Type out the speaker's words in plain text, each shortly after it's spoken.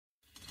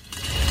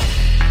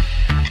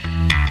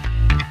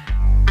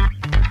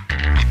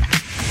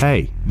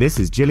Hey, this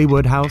is Jilly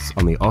Woodhouse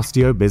on the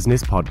Osteo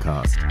Business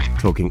Podcast,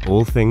 talking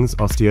all things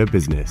osteo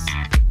business.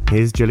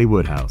 Here's Jilly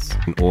Woodhouse,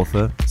 an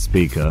author,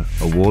 speaker,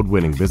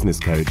 award-winning business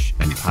coach,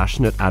 and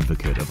passionate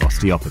advocate of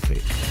osteopathy.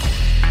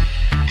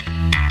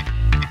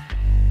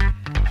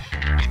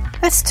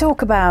 Let's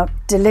talk about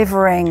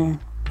delivering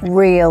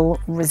real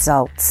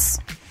results.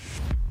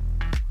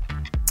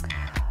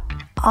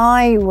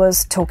 I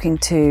was talking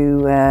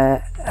to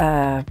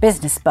a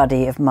business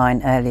buddy of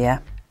mine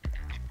earlier,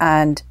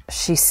 and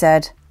she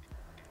said,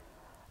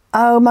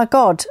 "Oh my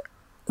God,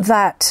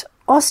 that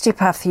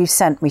osteopath you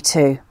sent me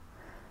to,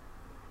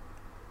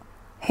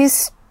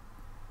 he's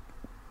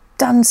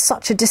done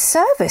such a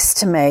disservice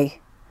to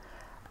me."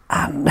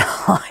 And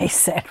I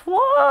said,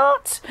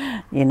 "What?"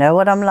 You know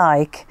what I'm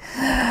like.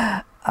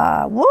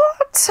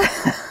 What?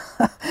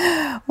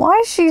 Why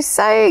is she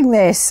saying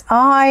this?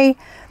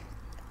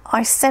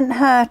 I sent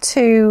her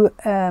to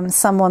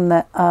someone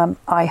that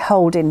I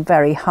hold in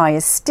very high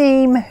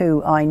esteem,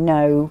 who I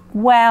know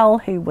well,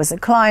 who was a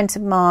client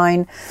of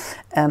mine,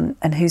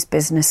 and whose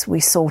business we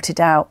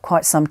sorted out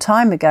quite some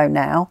time ago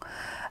now.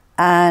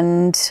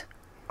 And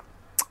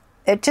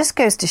it just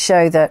goes to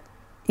show that,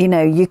 you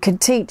know, you can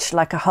teach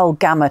like a whole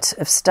gamut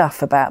of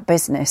stuff about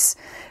business,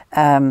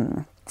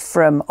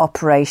 from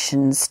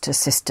operations to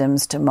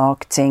systems to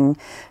marketing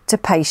to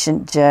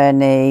patient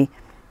journey,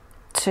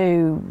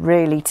 to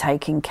really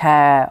taking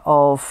care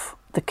of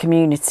the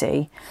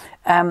community,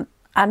 and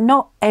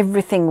not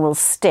everything will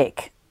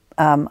stick.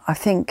 I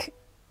think,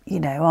 you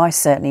know, I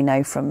certainly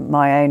know from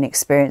my own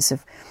experience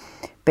of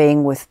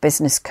being with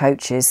business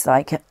coaches,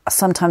 like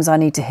sometimes I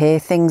need to hear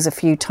things a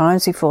few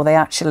times before they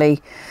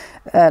actually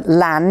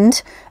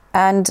land,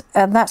 and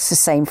that's the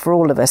same for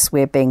all of us.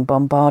 We're being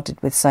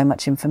bombarded with so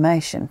much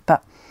information.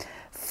 But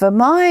for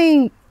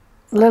my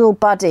little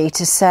buddy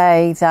to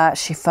say that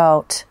she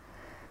felt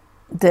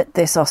that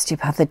this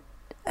osteopath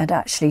had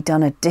actually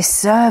done a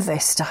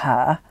disservice to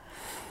her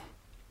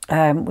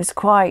was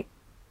quite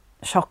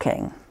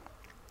shocking.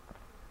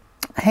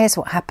 Here's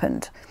what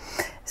happened.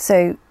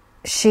 So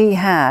she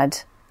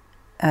had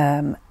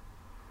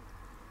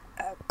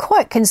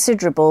quite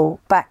considerable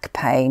back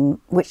pain,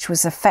 which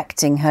was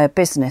affecting her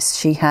business.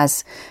 She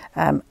has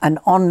an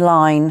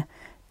online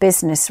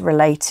business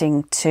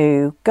relating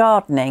to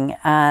gardening,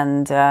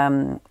 and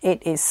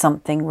it is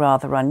something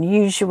rather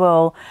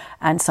unusual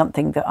and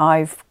something that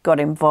I've got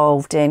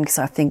involved in because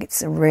I think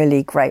it's a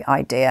really great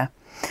idea.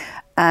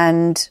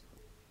 And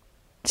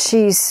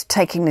she's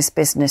taking this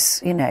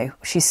business, you know,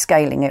 she's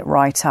scaling it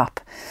right up.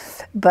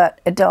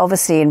 But it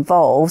obviously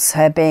involves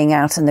her being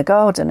out in the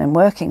garden and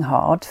working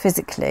hard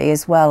physically,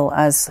 as well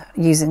as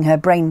using her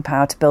brain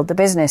power to build the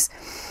business.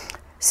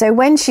 So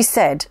when she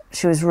said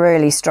she was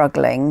really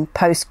struggling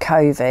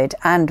post-COVID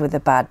and with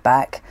a bad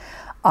back,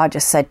 I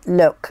just said,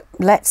 look,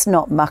 let's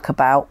not muck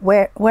about.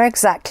 Where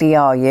exactly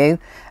are you?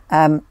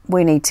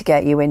 We need to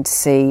get you in to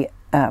see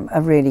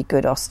a really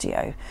good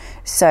osteo.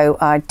 So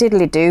I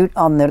diddly-do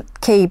on the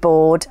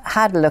keyboard,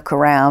 had a look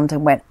around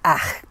and went,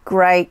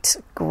 great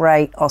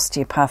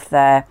osteopath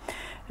there,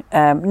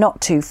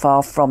 not too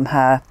far from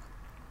her.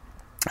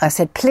 I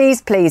said, please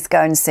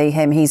go and see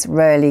him. He's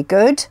really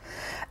good.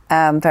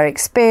 Very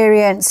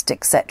experienced,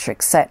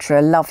 etc.,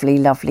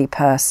 lovely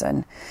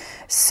person.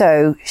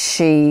 So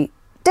she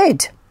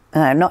did.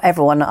 Not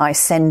everyone that I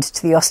send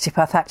to the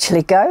osteopath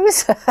actually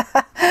goes.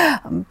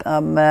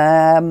 I'm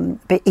a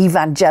bit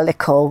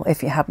evangelical,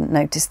 if you haven't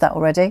noticed that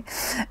already.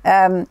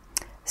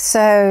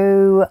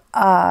 So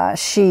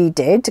she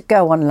did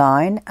go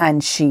online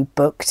and she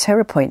booked her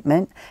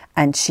appointment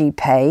and she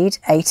paid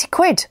 80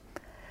 quid.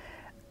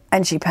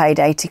 And she paid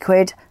 80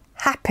 quid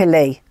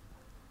happily.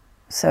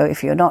 So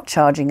if you're not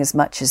charging as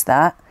much as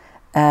that,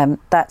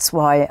 that's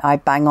why I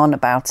bang on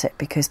about it,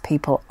 because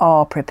people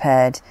are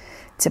prepared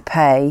to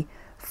pay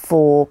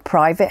for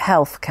private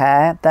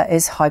healthcare that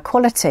is high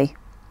quality.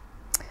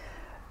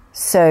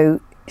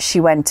 So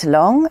she went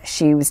along,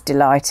 she was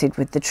delighted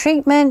with the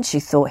treatment, she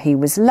thought he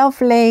was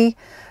lovely,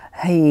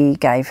 he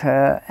gave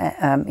her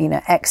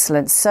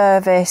excellent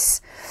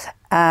service,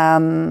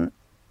 and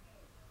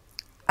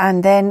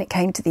then it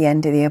came to the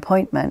end of the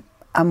appointment,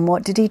 and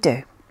what did he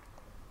do?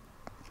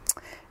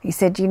 He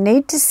said, you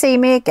need to see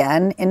me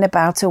again in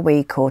about a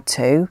week or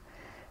two.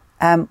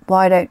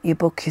 Why don't you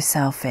book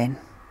yourself in?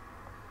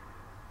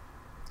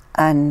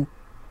 And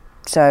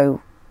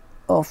so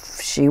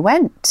off she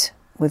went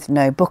with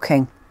no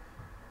booking.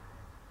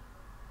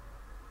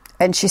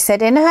 And she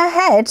said in her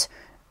head,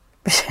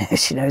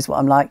 she knows what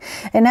I'm like,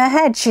 in her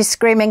head she's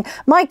screaming,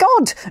 my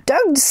God,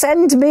 don't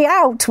send me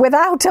out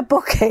without a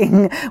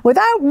booking,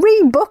 without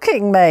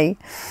rebooking me.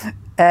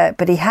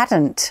 But he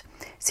hadn't.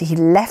 So he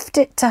left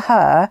it to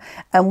her,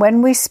 and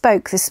when we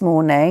spoke this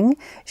morning,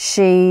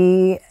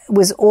 she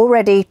was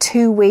already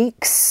 2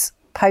 weeks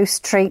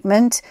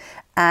post-treatment,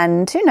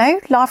 and, you know,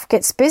 life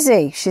gets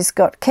busy. She's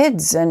got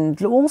kids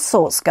and all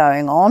sorts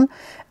going on,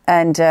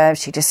 and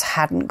she just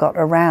hadn't got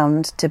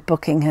around to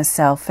booking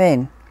herself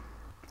in.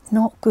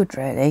 Not good,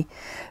 really,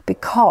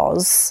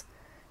 because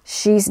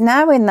she's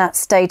now in that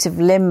state of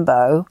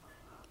limbo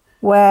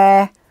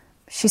where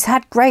she's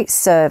had great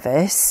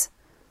service,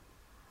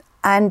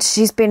 and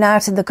she's been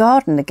out in the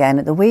garden again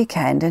at the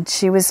weekend, and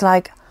she was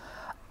like,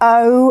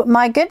 oh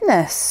my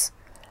goodness,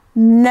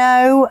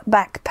 no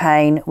back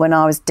pain when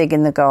I was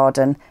digging the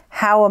garden.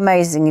 How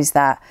amazing is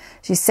that?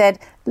 She said,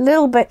 a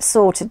little bit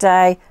sore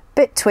today,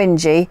 bit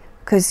twingy,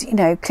 because, you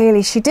know,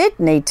 clearly she did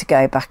need to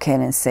go back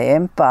in and see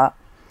him, but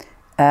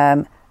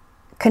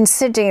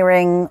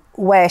considering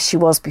where she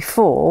was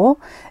before,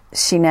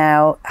 she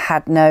now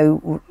had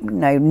no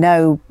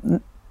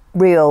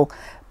real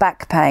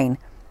back pain.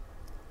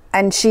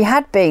 And she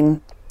had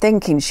been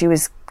thinking she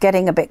was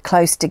getting a bit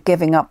close to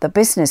giving up the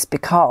business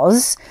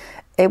because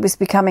it was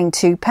becoming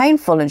too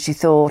painful. And she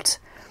thought,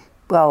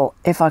 well,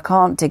 if I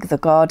can't dig the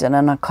garden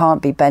and I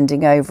can't be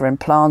bending over and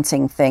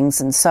planting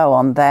things and so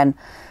on, then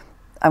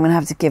I'm going to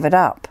have to give it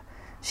up.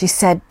 She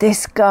said,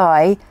 this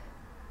guy,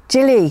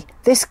 Jilly,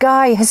 this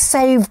guy has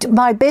saved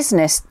my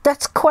business.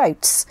 That's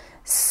quotes.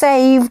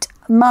 Saved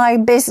my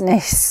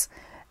business.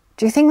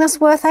 Do you think that's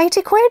worth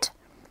 80 quid?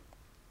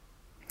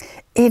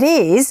 It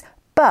is,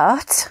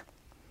 but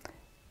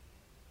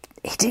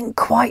he didn't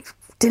quite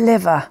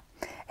deliver.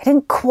 He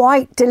didn't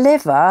quite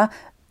deliver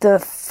the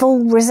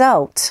full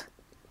result.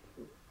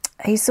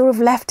 He sort of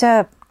left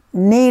her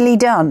nearly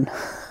done.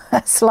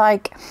 It's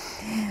like,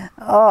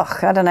 oh,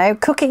 I don't know,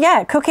 cooking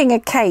a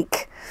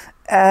cake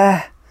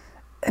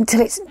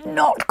until it's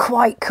not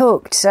quite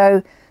cooked.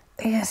 So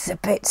it's a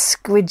bit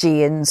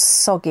squidgy and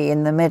soggy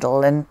in the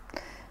middle and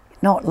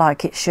not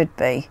like it should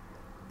be.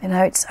 You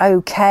know, it's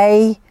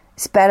okay.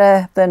 It's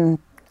better than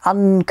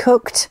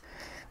uncooked,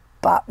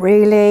 but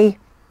really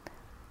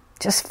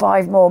just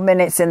 5 more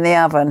minutes in the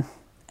oven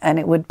and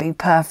it would be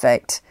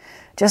perfect.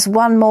 Just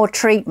one more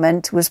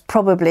treatment was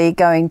probably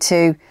going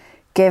to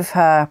give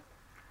her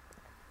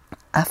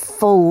a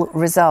full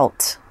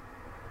result.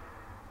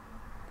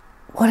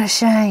 What a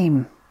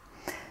shame.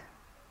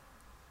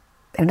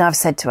 And I've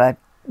said to her,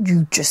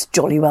 you just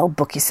jolly well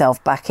book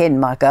yourself back in,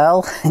 my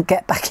girl, and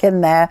get back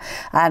in there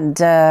and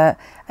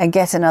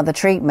get another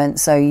treatment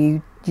so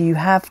you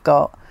have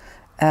got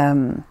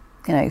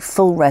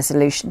full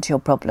resolution to your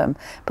problem.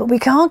 But we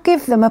can't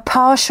give them a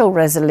partial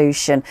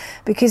resolution,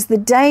 because the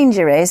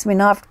danger is, I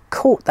mean, I've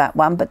caught that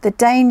one, but the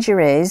danger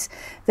is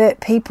that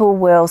people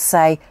will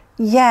say,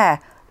 yeah,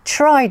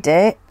 tried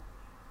it,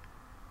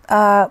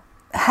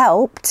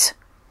 helped,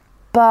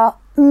 but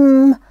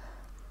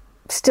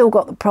still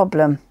got the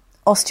problem.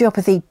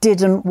 Osteopathy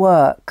didn't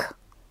work.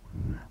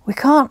 We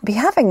can't be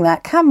having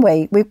that, can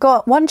we? We've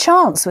got one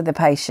chance with the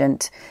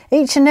patient.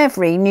 Each and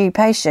every new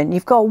patient,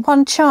 you've got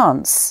one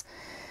chance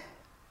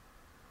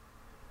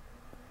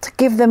to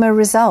give them a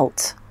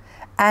result.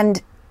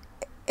 And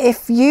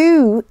if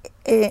you,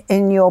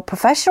 in your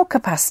professional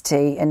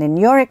capacity and in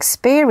your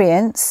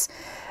experience,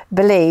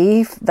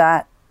 believe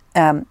that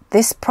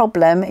this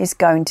problem is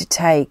going to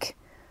take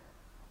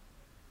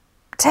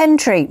 10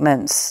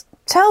 treatments,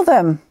 tell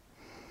them.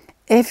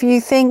 If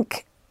you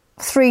think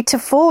 3 to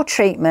 4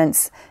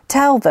 treatments,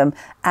 tell them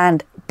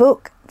and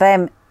book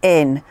them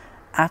in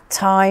at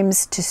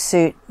times to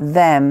suit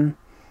them.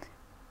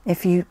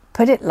 If you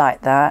put it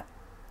like that,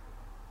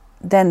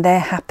 then they're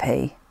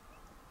happy.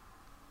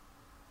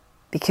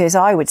 Because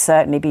I would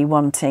certainly be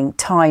wanting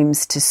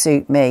times to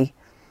suit me.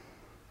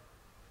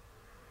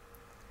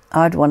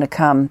 I'd want to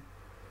come,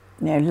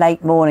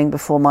 late morning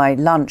before my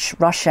lunch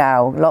rush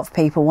hour. A lot of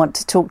people want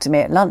to talk to me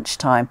at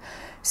lunchtime.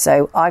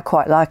 So I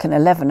quite like an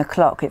 11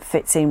 o'clock. It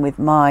fits in with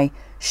my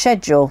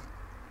schedule.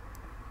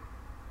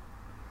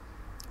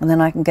 And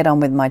then I can get on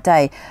with my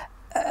day.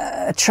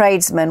 A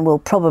tradesman will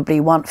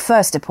probably want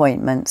first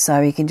appointment,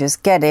 so he can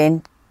just get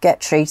in, get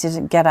treated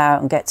and get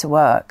out and get to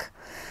work.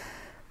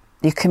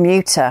 Your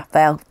commuter,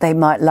 they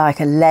might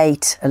like a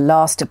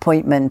last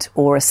appointment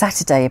or a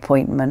Saturday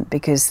appointment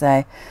because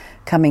they're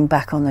coming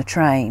back on the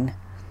train.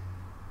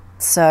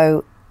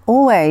 So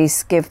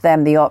always give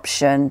them the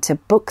option to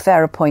book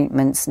their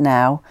appointments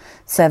now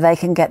so they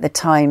can get the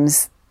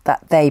times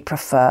that they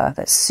prefer,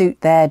 that suit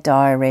their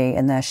diary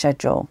and their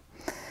schedule.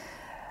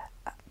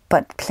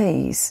 But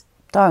please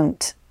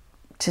don't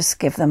just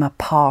give them a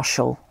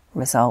partial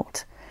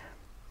result.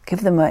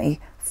 Give them a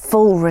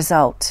full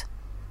result.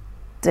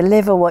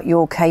 Deliver what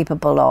you're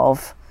capable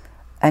of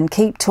and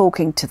keep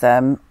talking to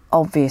them,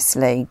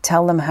 obviously.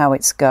 Tell them how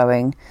it's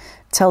going.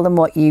 Tell them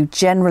what you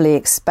generally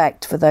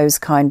expect for those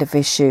kind of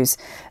issues.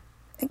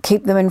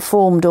 Keep them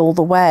informed all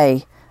the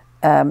way.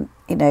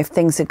 If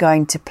things are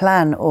going to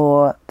plan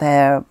or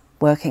they're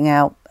working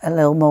out a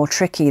little more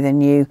tricky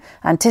than you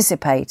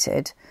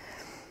anticipated.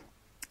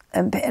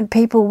 And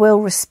people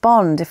will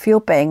respond. If you're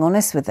being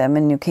honest with them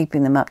and you're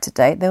keeping them up to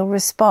date, they'll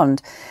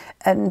respond.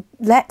 And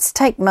let's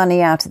take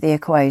money out of the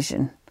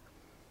equation.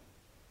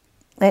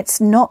 Let's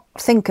not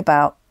think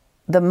about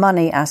the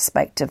money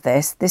aspect of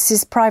this. This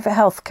is private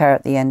healthcare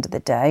at the end of the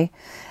day,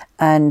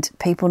 and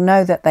people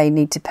know that they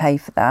need to pay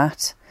for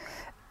that.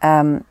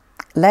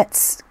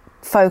 Let's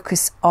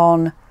focus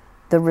on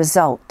the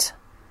result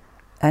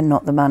and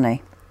not the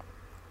money.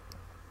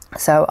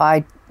 So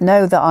I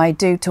know that I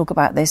do talk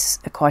about this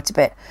quite a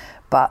bit,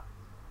 but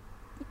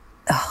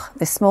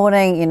this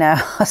morning,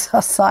 I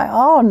was like,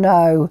 oh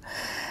no,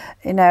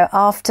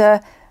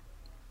 after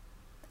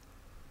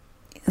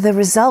the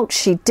result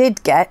she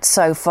did get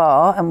so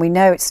far, and we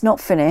know it's not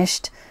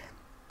finished,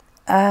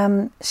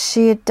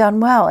 she had done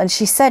well. And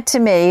she said to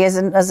me, as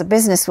a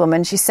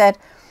businesswoman, she said,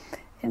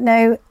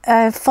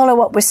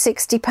 follow up with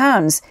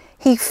 £60.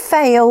 He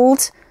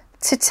failed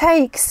to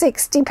take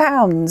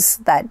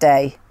 £60 that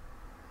day.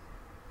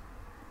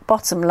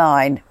 Bottom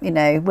line,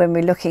 when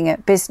we're looking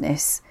at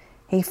business,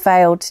 he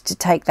failed to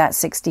take that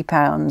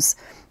 £60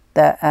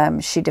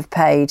 that she'd have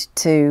paid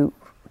to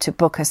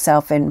book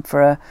herself in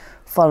for a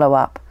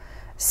follow-up.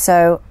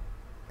 So,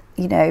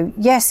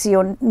 yes,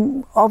 you're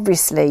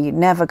obviously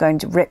never going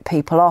to rip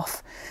people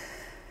off.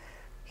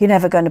 You're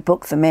never going to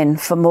book them in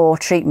for more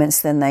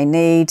treatments than they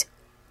need,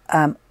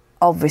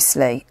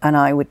 obviously. And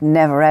I would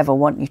never, ever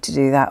want you to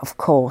do that, of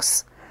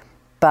course.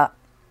 But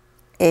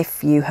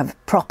if you have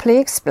properly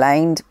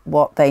explained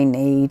what they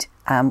need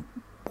and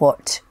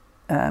what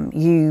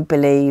you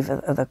believe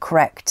are the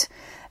correct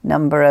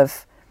number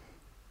of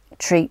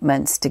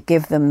treatments to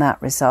give them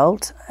that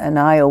result, and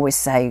I always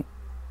say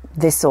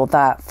this or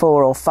that,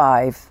 4 or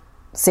 5,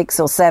 6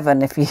 or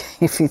 7, if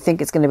you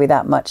think it's going to be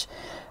that much,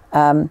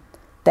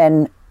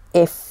 then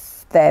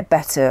if they're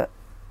better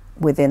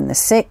within the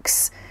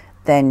 6,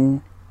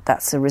 then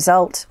that's a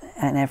result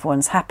and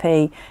everyone's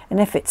happy. And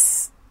if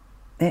it's,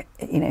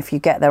 if you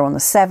get there on the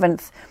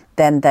 7th,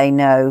 then they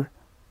know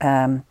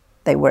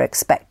they were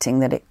expecting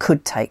that it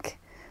could take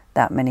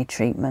that many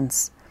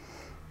treatments.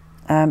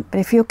 But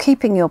if you're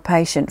keeping your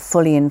patient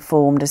fully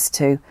informed as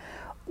to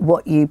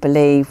what you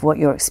believe, what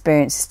your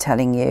experience is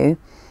telling you,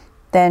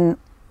 then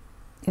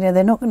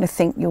they're not going to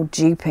think you're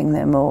duping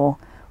them or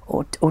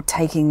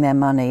taking their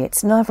money.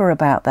 It's never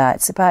about that.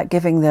 It's about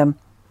giving them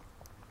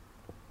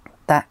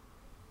that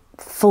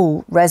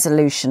full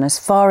resolution as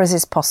far as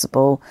is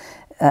possible,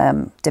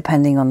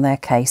 depending on their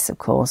case, of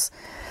course.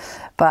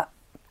 But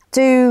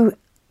do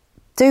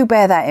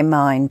bear that in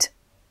mind.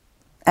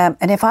 And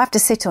if I have to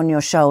sit on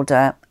your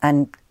shoulder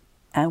and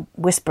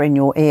whisper in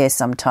your ear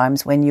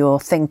sometimes when you're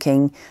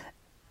thinking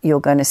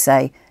you're going to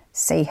say,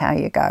 see how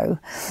you go,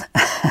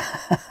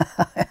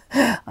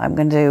 I'm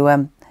going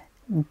to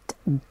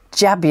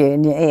jab you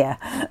in your ear.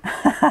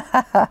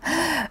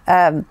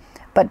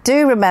 But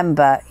do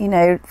remember,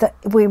 that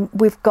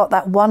we've got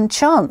that one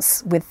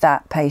chance with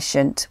that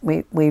patient.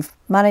 We've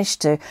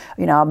managed to,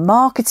 our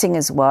marketing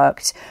has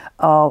worked,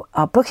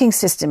 our booking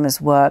system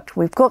has worked.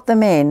 We've got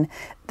them in.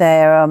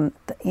 They're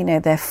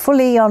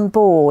fully on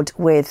board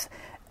with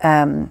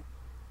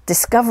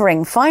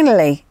discovering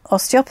finally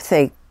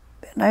osteopathy.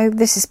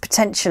 This is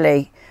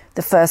potentially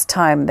the first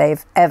time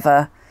they've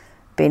ever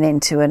been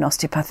into an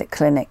osteopathic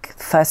clinic,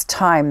 the first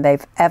time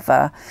they've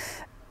ever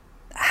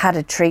had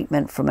a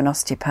treatment from an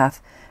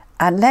osteopath.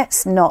 And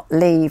let's not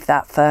leave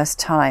that first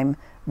time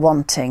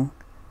wanting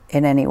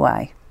in any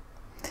way.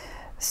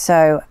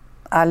 So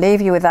I'll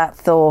leave you with that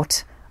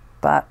thought,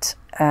 but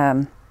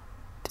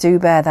do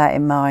bear that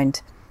in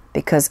mind,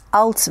 because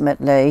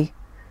ultimately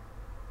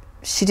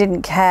she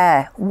didn't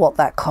care what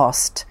that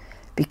cost,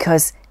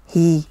 because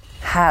he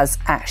has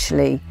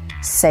actually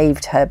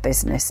saved her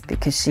business,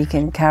 because she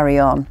can carry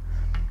on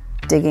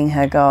digging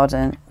her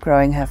garden,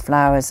 growing her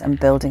flowers and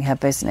building her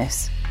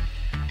business.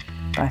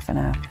 Bye for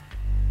now.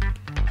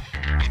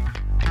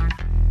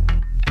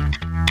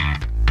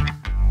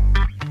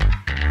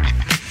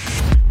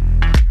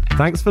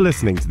 Thanks for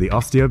listening to the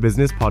Osteo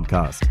Business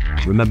Podcast.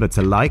 Remember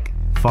to like,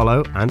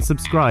 follow and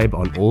subscribe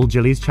on all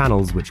Jilly's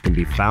channels, which can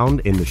be found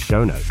in the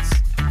show notes.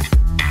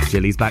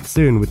 Jilly's back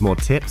soon with more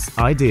tips,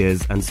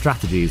 ideas and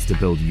strategies to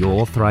build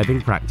your thriving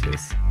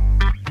practice.